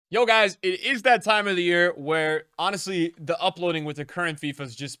Yo, guys, it is that time of the year where, honestly, the uploading with the current FIFA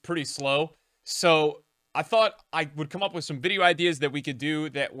is just pretty slow. So I thought I would come up with some video ideas that we could do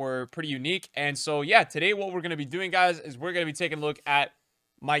that were pretty unique. And so, yeah, today what we're going to be doing, guys, is we're going to be taking a look at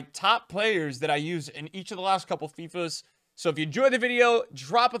my top players that I use in each of the last couple FIFAs. So if you enjoyed the video,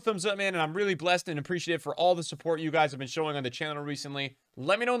 drop a thumbs up, man. And I'm really blessed and appreciative for all the support you guys have been showing on the channel recently.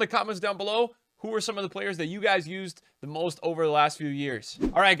 Let me know in the comments down below. Who are some of the players that you guys used the most over the last few years?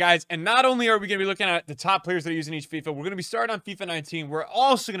 All right, guys, and not only are we going to be looking at the top players that I use in each FIFA, we're going to be starting on FIFA 19. We're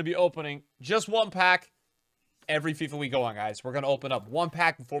also going to be opening just one pack every FIFA we go on, guys. We're going to open up one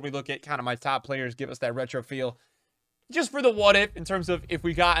pack before we look at kind of my top players, give us that retro feel. Just for the what if, in terms of if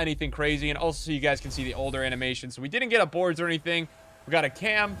we got anything crazy, and also so you guys can see the older animation. So we didn't get up boards or anything. We got a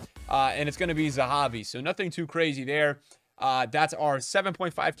Cam, and it's going to be Zahavi. So nothing too crazy there. That's our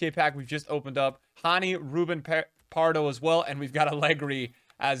 7.5K pack we've just opened up. Hani, Ruben Pardo as well. And we've got Allegri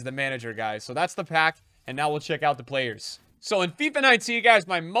as the manager, guys. So that's the pack. And now we'll check out the players. So in FIFA 19, guys,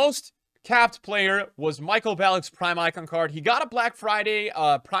 my most capped player was Michael Ballack's Prime Icon card. He got a Black Friday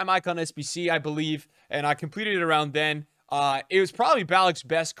Prime Icon SBC, I believe. And I completed it around then. It was probably Ballack's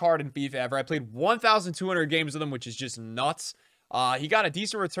best card in FIFA ever. I played 1,200 games with him, which is just nuts. He got a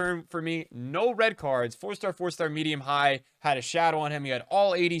decent return for me. No red cards. 4-star, 4-star, medium, high. Had a shadow on him. He had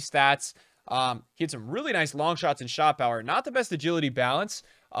all 80 stats. He had some really nice long shots and shot power. Not the best agility balance.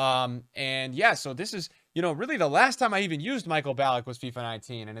 And yeah, so this is, you know, really the last time I even used Michael Ballack was FIFA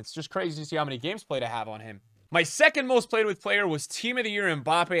 19. And it's just crazy to see how many games played I have on him. My second most played with player was Team of the Year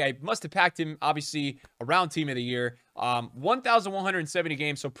Mbappe. I must have packed him, obviously, around Team of the Year. 1,170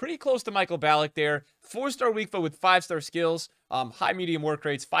 games, so pretty close to Michael Ballack there. 4-star weak foot with 5-star skills. High medium work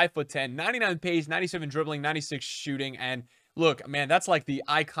rates, 5'10", 99 pace, 97 dribbling, 96 shooting. And look, man, that's like the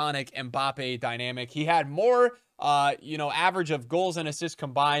iconic Mbappe dynamic. He had more, average of goals and assists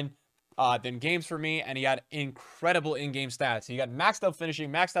combined than games for me, and he had incredible in-game stats. He got maxed out finishing,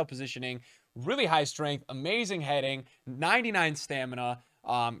 maxed out positioning, really high strength, amazing heading, 99 stamina,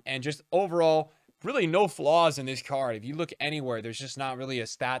 and just overall, really no flaws in this card. If you look anywhere, there's just not really a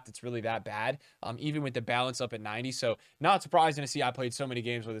stat that's really that bad, even with the balance up at 90. So not surprising to see I played so many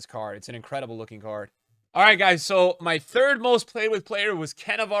games with this card. It's an incredible looking card. All right, guys, so my third most played with player was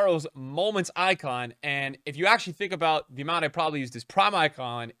Cannavaro's Moments Icon. And if you actually think about the amount I probably used his Prime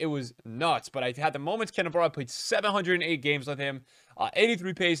Icon, it was nuts. But I had the Moments Cannavaro. I played 708 games with him.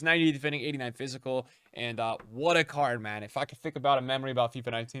 83 pace, 98 defending, 89 physical. And what a card, man. If I could think about a memory about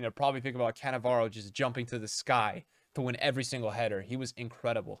FIFA 19, I'd probably think about Cannavaro just jumping to the sky to win every single header. He was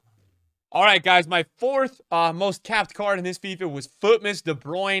incredible. All right, guys, my fourth most capped card in this FIFA was Footmas De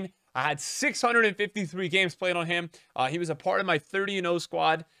Bruyne. I had 653 games played on him. He was a part of my 30-0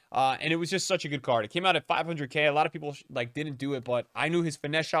 squad, and it was just such a good card. It came out at 500K. A lot of people didn't do it, but I knew his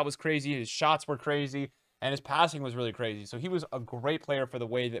finesse shot was crazy. His shots were crazy, and his passing was really crazy. So he was a great player for the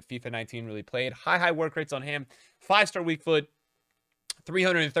way that FIFA 19 really played. High work rates on him. 5-star weak foot,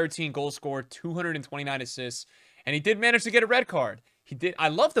 313 goals scored, 229 assists, and he did manage to get a red card. He did. I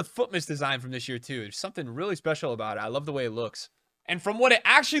love the Footmas design from this year too. There's something really special about it. I love the way it looks. And from what it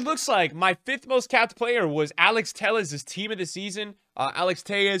actually looks like, my fifth most capped player was Alex Telles' team of the season. Alex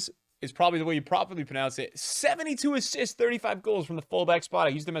Telles is probably the way you properly pronounce it. 72 assists, 35 goals from the fullback spot.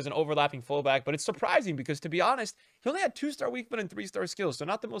 I used him as an overlapping fullback, but it's surprising because, to be honest, he only had 2-star weak foot and 3-star skills. So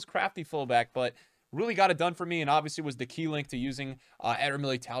not the most crafty fullback, but really got it done for me, and obviously was the key link to using Eder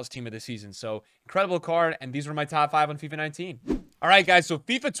Militão's team of the season. So incredible card, and these were my top 5 on FIFA 19. All right, guys, so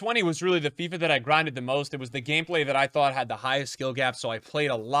FIFA 20 was really the FIFA that I grinded the most. It was the gameplay that I thought had the highest skill gap, so I played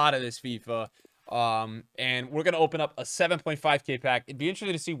a lot of this FIFA. And we're going to open up a 7.5K pack. It'd be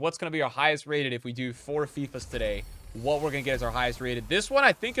interesting to see what's going to be our highest rated if we do 4 FIFAs today. What we're going to get as our highest rated. This one,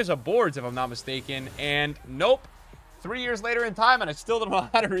 I think, is a boards, if I'm not mistaken. And nope. 3 years later in time, and I still don't know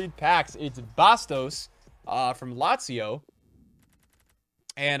how to read packs. It's Bastos from Lazio.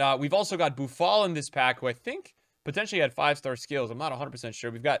 And we've also got Buffal in this pack, who I think potentially had 5-star skills. I'm not 100% sure.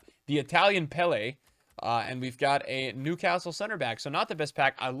 We've got the Italian Pele, and we've got a Newcastle center back. So not the best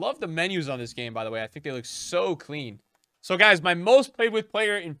pack. I love the menus on this game, by the way. I think they look so clean. So, guys, my most played with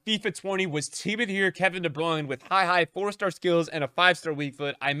player in FIFA 20 was Team of the Year Kevin De Bruyne with high 4-star skills and a 5-star weak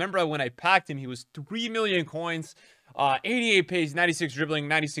foot. I remember when I packed him, he was 3 million coins. 88 pace, 96 dribbling,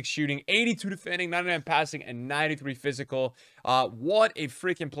 96 shooting, 82 defending, 99 passing, and 93 physical. What a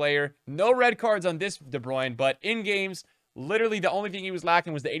freaking player. No red cards on this De Bruyne, but in games, literally the only thing he was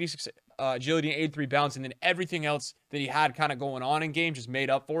lacking was the 86 agility and 83 bounce, and then everything else that he had kind of going on in game just made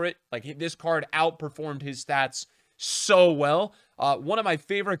up for it. Like, this card outperformed his stats so well. One of my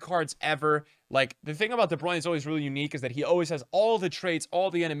favorite cards ever. Like, the thing about De Bruyne is always really unique is that he always has all the traits,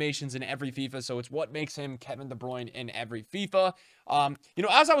 all the animations in every FIFA, so it's what makes him Kevin De Bruyne in every FIFA. You know,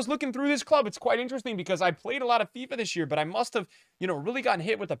 as I was looking through this club, it's quite interesting because I played a lot of FIFA this year, but I must have, you know, really gotten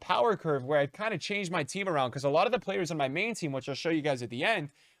hit with the power curve where I kind of changed my team around because a lot of the players in my main team, which I'll show you guys at the end,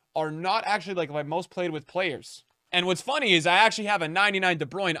 are not actually like my most played with players. And what's funny is I actually have a 99 De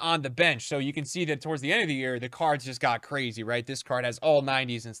Bruyne on the bench, so you can see that towards the end of the year, the cards just got crazy, right? This card has all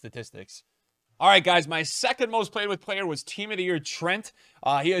 90s in statistics. All right, guys, my second most played with player was Team of the Year Trent.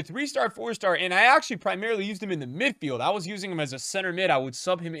 He had 3-star, 4-star, and I actually primarily used him in the midfield. I was using him as a center mid. I would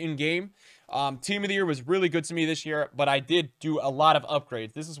sub him in-game. Team of the Year was really good to me this year, but I did do a lot of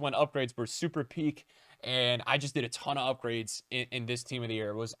upgrades. This is when upgrades were super peak, and I just did a ton of upgrades in this Team of the Year.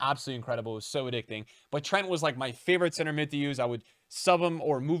 It was absolutely incredible. It was so addicting. But Trent was like my favorite center mid to use. I would sub him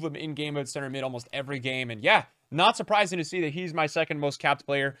or move him in-game at center mid almost every game, and yeah, not surprising to see that he's my second most capped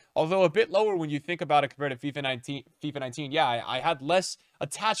player, although a bit lower when you think about it compared to FIFA 19. Yeah, I had less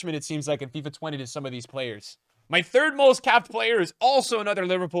attachment, it seems like, in FIFA 20 to some of these players. My third most capped player is also another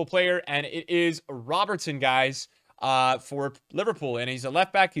Liverpool player, and it is Robertson, guys, for Liverpool. And he's a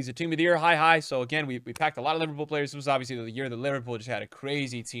left back. He's a Team of the Year, high. So, again, we packed a lot of Liverpool players. This was obviously the year that Liverpool just had a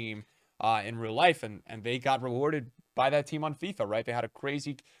crazy team in real life, and they got rewarded by that team on FIFA, right? They had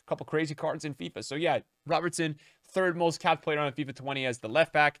a couple crazy cards in FIFA. So yeah, Robertson, third most capped player on FIFA 20 as the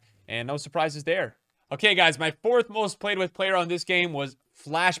left back, and no surprises there. Okay, guys, my fourth most played with player on this game was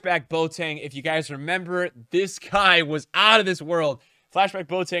Flashback Boateng. If you guys remember, this guy was out of this world. Flashback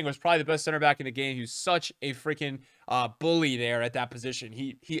Boateng was probably the best center back in the game. He was such a freaking bully there at that position.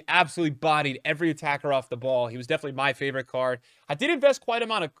 He absolutely bodied every attacker off the ball. He was definitely my favorite card. I did invest quite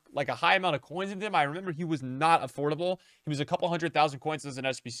a high amount of coins into him. I remember he was not affordable. He was a couple 100,000 coins as an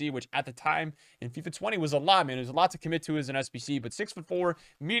SBC, which at the time in FIFA 20 was a lot, man. It was a lot to commit to as an SBC, but 6'4",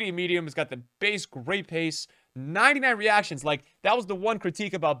 medium. He's got the base, great pace, 99 reactions. Like, that was the one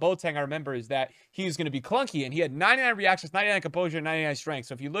critique about Boateng, I remember, is that he was going to be clunky, and he had 99 reactions, 99 composure, 99 strength.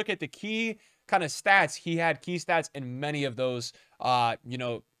 So if you look at the key kind of stats, he had key stats in many of those, you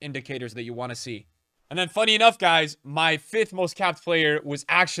know, indicators that you want to see. And then, funny enough, guys, my fifth most capped player was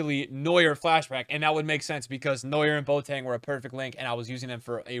actually Neuer Flashback, and that would make sense because Neuer and Boateng were a perfect link, and I was using them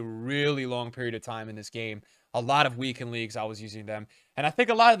for a really long period of time in this game. A lot of weekend leagues, I was using them. And I think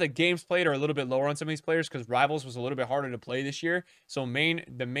a lot of the games played are a little bit lower on some of these players because Rivals was a little bit harder to play this year. So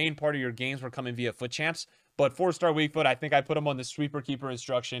the main part of your games were coming via Foot Champs. But 4-star weak foot, I think I put him on the sweeper keeper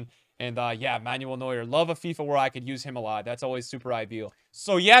instruction. And yeah, Manuel Neuer. Love a FIFA where I could use him a lot. That's always super ideal.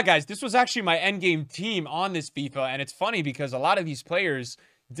 So yeah, guys, this was actually my endgame team on this FIFA. And it's funny because a lot of these players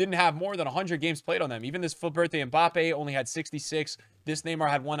didn't have more than 100 games played on them. Even this full birthday Mbappe only had 66. This Neymar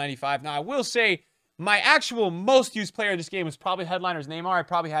had 195. Now, I will say my actual most used player in this game was probably Headliner's Neymar. I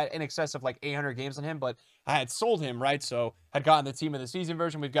probably had in excess of like 800 games on him, but I had sold him, right? So had gotten the team of the season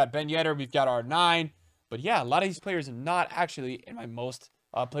version. We've got Ben Yedder. We've got R9. But yeah, a lot of these players are not actually in my most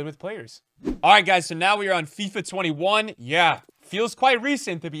played with players. All right, guys, so now we are on FIFA 21. Yeah, feels quite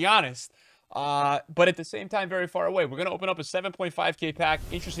recent, to be honest. But at the same time, very far away. We're going to open up a 7.5K pack.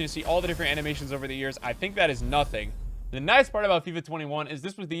 Interesting to see all the different animations over the years. I think that is nothing. The nice part about FIFA 21 is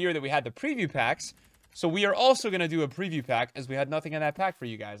this was the year that we had the preview packs. So we are also going to do a preview pack as we had nothing in that pack for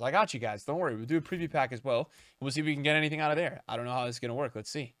you guys. I got you guys. Don't worry. We'll do a preview pack as well. We'll see if we can get anything out of there. I don't know how this is going to work. Let's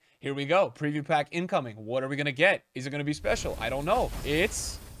see. Here we go. Preview pack incoming. What are we going to get? Is it going to be special? I don't know.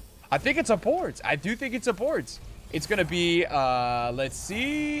 I think it's a boards. I do think it's a boards. It's going to be, let's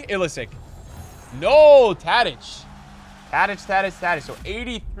see, Ilisic. No, Tadic. Tadic. So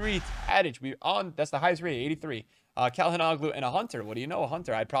 83 Tadic. That's the highest rating, 83. Calhanoglu and a Hunter. What do you know? A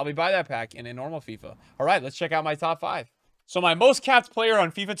Hunter. I'd probably buy that pack in a normal FIFA. All right, let's check out my top 5. So my most capped player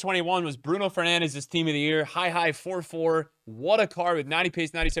on FIFA 21 was Bruno Fernandes' team of the year. High, 4-4. What a card with 90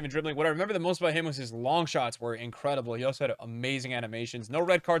 pace, 97 dribbling. What I remember the most about him was his long shots were incredible. He also had amazing animations. No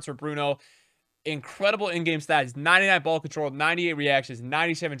red cards for Bruno. Incredible in-game stats. 99 ball control, 98 reactions,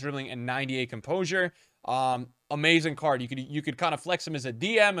 97 dribbling, and 98 composure. Amazing card. You could kind of flex him as a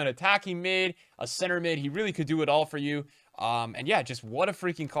DM, an attacking mid, a center mid. He really could do it all for you. And yeah, just what a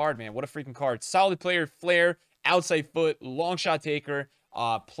freaking card, man. What a freaking card. Solid player, flair, outside foot, long shot taker,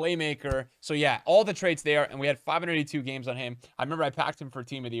 playmaker. So yeah, all the traits there, and we had 582 games on him. I remember I packed him for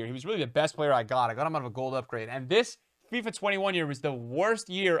team of the year. He was really the best player I got. I got him out of a gold upgrade. And this FIFA 21 year was the worst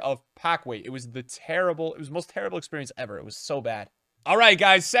year of pack weight. It was the most terrible experience ever. It was so bad. All right,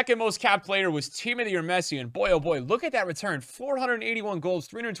 guys, second most capped player was team of the year Messi, and boy, oh boy, look at that return. 481 goals,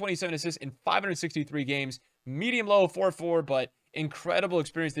 327 assists in 563 games. Medium low, 4-4, but incredible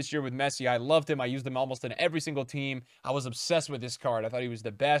experience this year with Messi. I loved him. I used him almost in every single team. I was obsessed with this card. I thought he was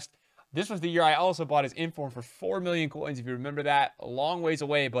the best. This was the year I also bought his inform for 4 million coins, if you remember that. A long ways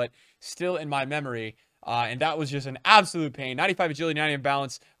away, but still in my memory. And that was just an absolute pain. 95 agility, 90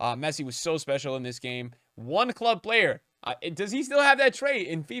 balance. Messi was so special in this game. One club player. Does he still have that trait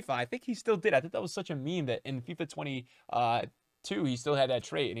in FIFA? I think he still did. I think that was such a meme that in FIFA 22, he still had that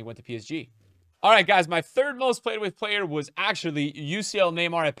trait and he went to PSG. All right, guys, my third most played with player was actually UCL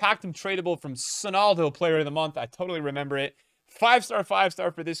Neymar. I packed him tradable from Sonaldo Player of the Month. I totally remember it. 5-star,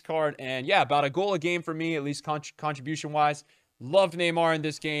 5-star for this card. And yeah, about a goal a game for me, at least contribution-wise. Loved Neymar in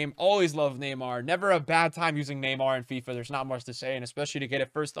this game. Always loved Neymar. Never a bad time using Neymar in FIFA. There's not much to say, and especially to get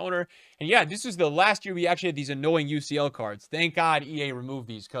it first owner. And yeah, this is the last year we actually had these annoying UCL cards. Thank God EA removed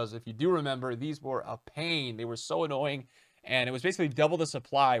these, because if you do remember, these were a pain. They were so annoying. And it was basically double the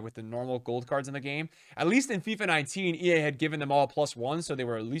supply with the normal gold cards in the game. At least in FIFA 19, EA had given them all +1, so they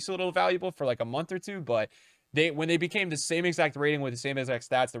were at least a little valuable for like a month or two. But when they became the same exact rating with the same exact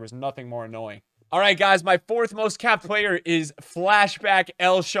stats, there was nothing more annoying. All right, guys, my fourth most capped player is Flashback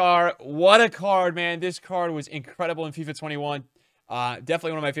Elshar. What a card, man. This card was incredible in FIFA 21.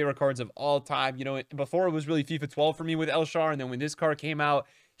 Definitely one of my favorite cards of all time. You know, before it was really FIFA 12 for me with Elshar, and then when this card came out,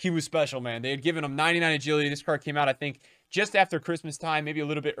 he was special, man. They had given him 99 agility. This card came out, I think, just after Christmas time, maybe a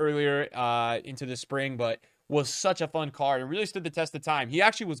little bit earlier into the spring, but was such a fun card and really stood the test of time. He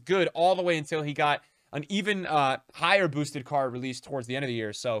actually was good all the way until he got an even higher boosted card released towards the end of the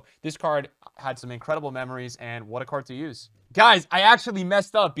year. So this card had some incredible memories, and what a card to use. Guys, I actually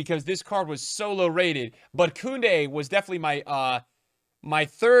messed up because this card was so low rated, but Koundé was definitely my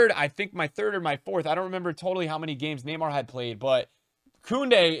third, I think my third or my fourth. I don't remember totally how many games Neymar had played, but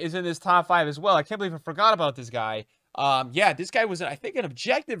Koundé is in this top 5 as well. I can't believe I forgot about this guy. Yeah, this guy was, I think, an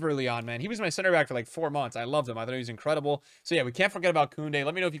objective early on, man. He was my center back for like 4 months. I loved him. I thought he was incredible. So yeah, we can't forget about Koundé.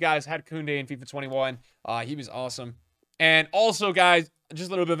 Let me know if you guys had Koundé in FIFA 21. He was awesome. And also, guys, just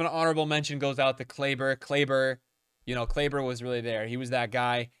a little bit of an honorable mention goes out to Kleber. Kleber, you know, Kleber was really there. He was that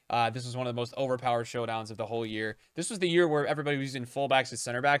guy. This was one of the most overpowered showdowns of the whole year. This was the year where everybody was using fullbacks as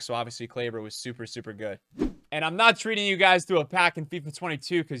center backs, so obviously Kleber was super, super good. And I'm not treating you guys to a pack in FIFA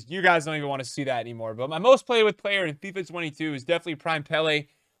 22 because you guys don't even want to see that anymore. But my most played with player in FIFA 22 is definitely Prime Pele.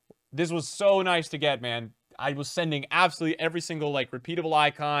 This was so nice to get, man. I was sending absolutely every single, like, repeatable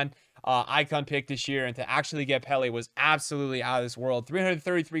icon pick this year. And to actually get Pele was absolutely out of this world.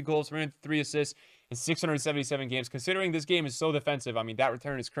 333 goals, 303 assists in 677 games. Considering this game is so defensive, I mean, that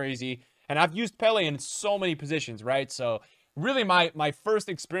return is crazy. And I've used Pele in so many positions, right? So really my first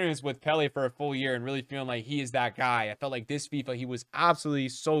experience with Pele for a full year and really feeling like he is that guy. I felt like this FIFA, he was absolutely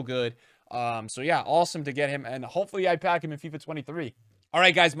so good. So yeah, awesome to get him, and hopefully I pack him in FIFA 23. All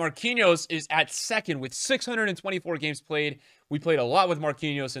right, guys, Marquinhos is at second with 624 games played. We played a lot with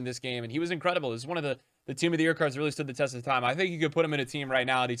Marquinhos in this game, and he was incredible. This is one of the Team of the Year cards that really stood the test of time. I think you could put him in a team right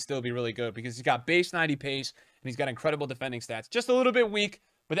now and he'd still be really good because he's got base 90 pace, and he's got incredible defending stats. Just a little bit weak,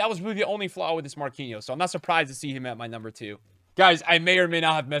 but that was really the only flaw with this Marquinhos, so I'm not surprised to see him at my number 2. Guys, I may or may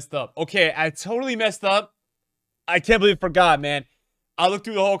not have messed up. Okay, I totally messed up. I can't believe I forgot, man. I looked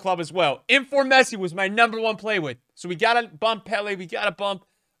through the whole club as well. Inform Messi was my number 1 play with. So we got to bump Pele. We got to bump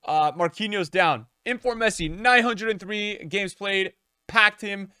Marquinhos down. Inform Messi, 903 games played. Packed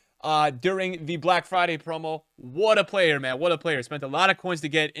him during the Black Friday promo. What a player, man. What a player. Spent a lot of coins to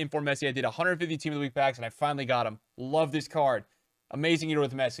get Inform Messi. I did 150 Team of the Week packs, and I finally got him. Love this card. Amazing year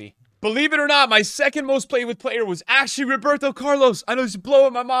with Messi. Believe it or not, my second most played with player was actually Roberto Carlos. I know this is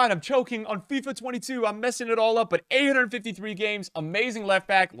blowing my mind. I'm choking on FIFA 22. I'm messing it all up, but 853 games. Amazing left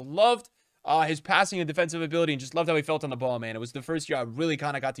back. Loved his passing and defensive ability, and just loved how he felt on the ball, man. It was the first year I really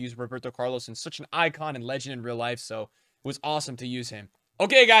kind of got to use Roberto Carlos, and such an icon and legend in real life, so it was awesome to use him.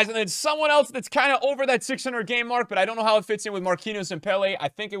 Okay, guys, and then someone else that's kind of over that 600 game mark, but I don't know how it fits in with Marquinhos and Pele. I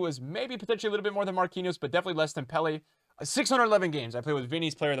think it was maybe potentially a little bit more than Marquinhos, but definitely less than Pele. 611 games. I played with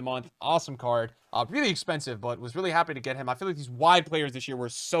Vinny's Player of the Month. Awesome card. Really expensive, but was really happy to get him. I feel like these wide players this year were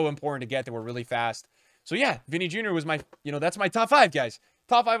so important to get. They were really fast. So yeah, Vinny Jr. was my, that's my top 5, guys.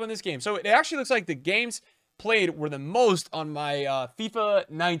 Top 5 on this game. So it actually looks like the games played were the most on my FIFA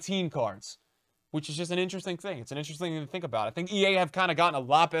 19 cards, which is just an interesting thing. It's an interesting thing to think about. I think EA have kind of gotten a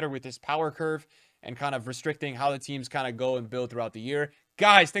lot better with this power curve and kind of restricting how the teams kind of go and build throughout the year.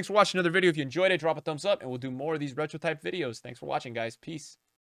 Guys, thanks for watching another video. If you enjoyed it, drop a thumbs up, and we'll do more of these retro type videos. Thanks for watching, guys. Peace.